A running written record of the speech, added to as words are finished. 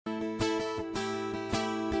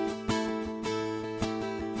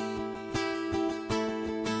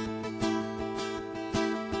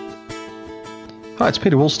Hi, it's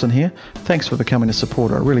Peter Woolston here. Thanks for becoming a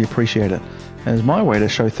supporter. I really appreciate it. As my way to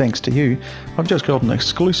show thanks to you, I've just got an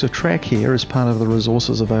exclusive track here as part of the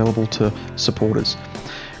resources available to supporters.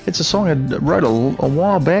 It's a song I wrote a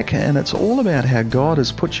while back, and it's all about how God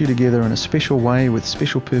has put you together in a special way with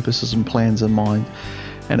special purposes and plans in mind.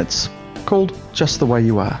 And it's called Just the Way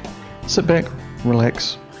You Are. Sit back,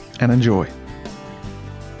 relax, and enjoy.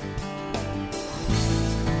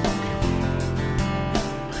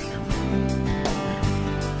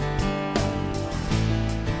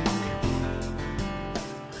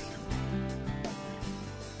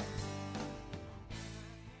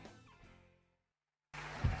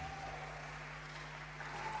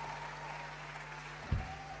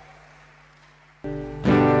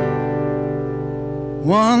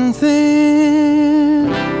 One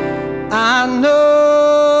thing I know,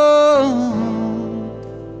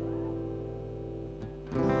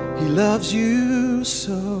 He loves you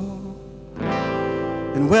so,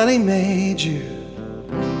 and well, He made you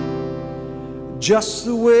just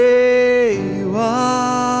the way you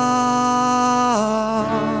are.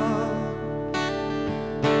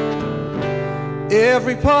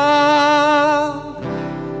 Every part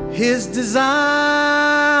His design,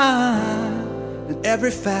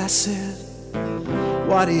 every facet,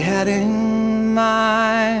 what He had in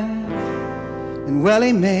mind. And well,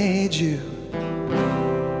 He made you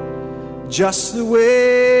just the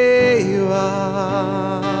way you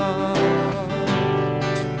are.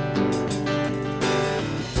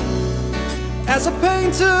 As a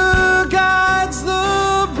painter guides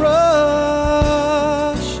the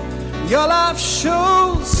brush, your life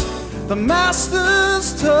shows the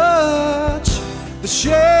master's touch, the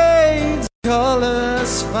shades,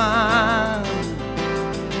 colors fine.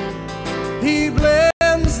 He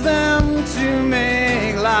blends them to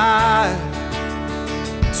make life,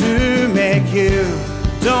 to make you.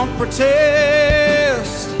 Don't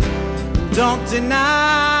protest, don't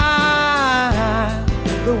deny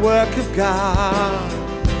the work of God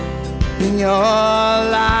in your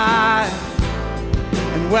life.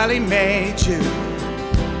 And well, He made you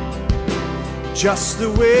just the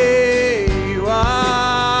way you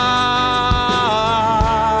are.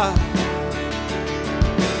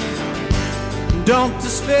 Don't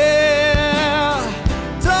despair,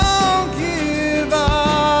 don't give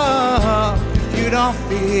up if you don't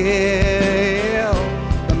feel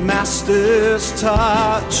the master's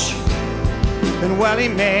touch. And well, He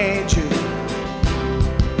made you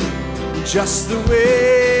just the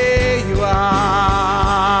way you are.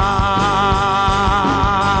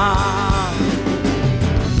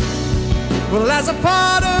 Well, as a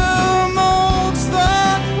potter molds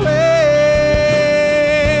the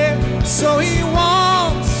clay, so He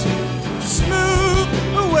wants to smooth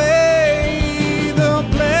away the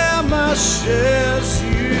blemishes,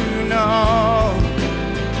 you know.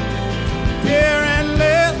 Here and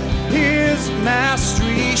let His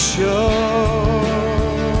mastery show.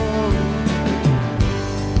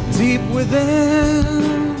 Deep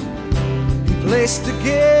within, He placed a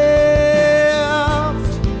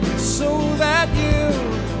gift so that you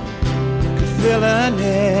could fill a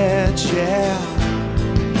niche, yeah.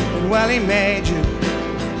 And well, He made you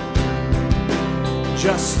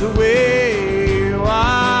just the way you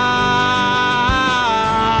are.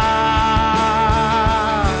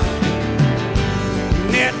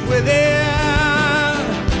 Knit within,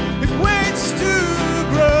 it waits to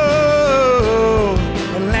grow,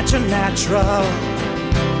 and let your natural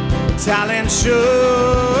talent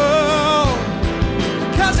show.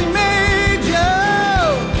 'Cause He made you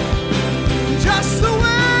just the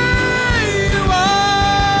way you are.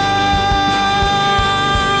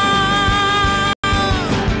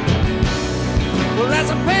 Well, as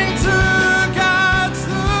a painter guides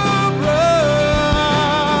the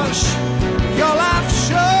brush, your life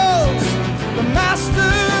shows the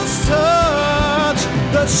master's touch,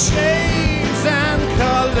 the shades and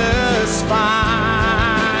colors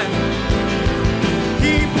fine.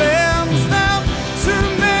 He blends them to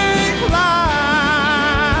make life.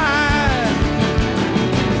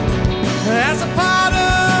 As a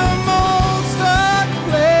potter molds the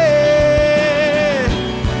clay,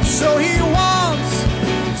 so He wants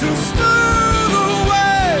to smooth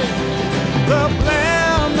away the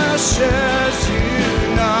blemishes, you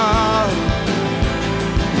know,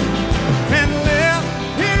 and let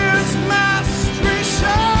His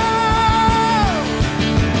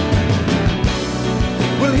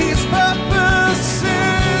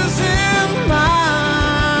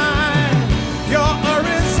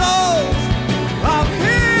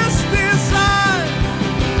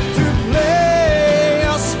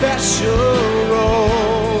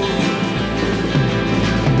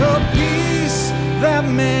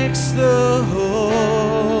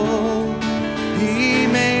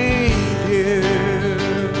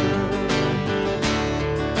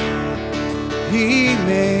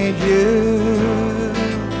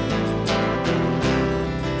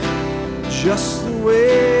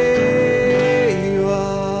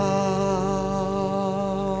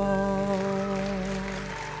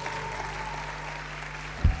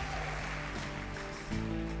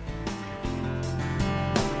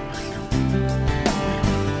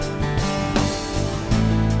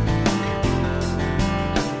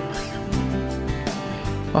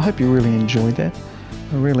I hope you really enjoyed that.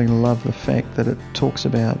 I really love the fact that it talks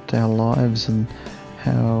about our lives and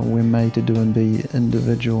how we're made to do and be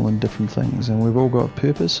individual and different things, and we've all got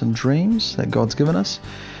purpose and dreams that God's given us.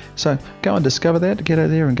 So go and discover that, get out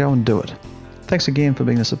there and go and do it. Thanks again for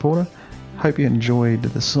being a supporter. Hope you enjoyed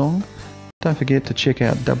the song. Don't forget to check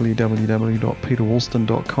out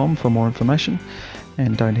www.peterwoolston.com for more information,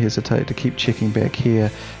 and don't hesitate to keep checking back here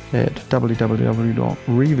at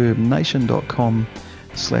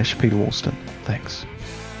www.reverbnation.com/Peter Woolston. Thanks.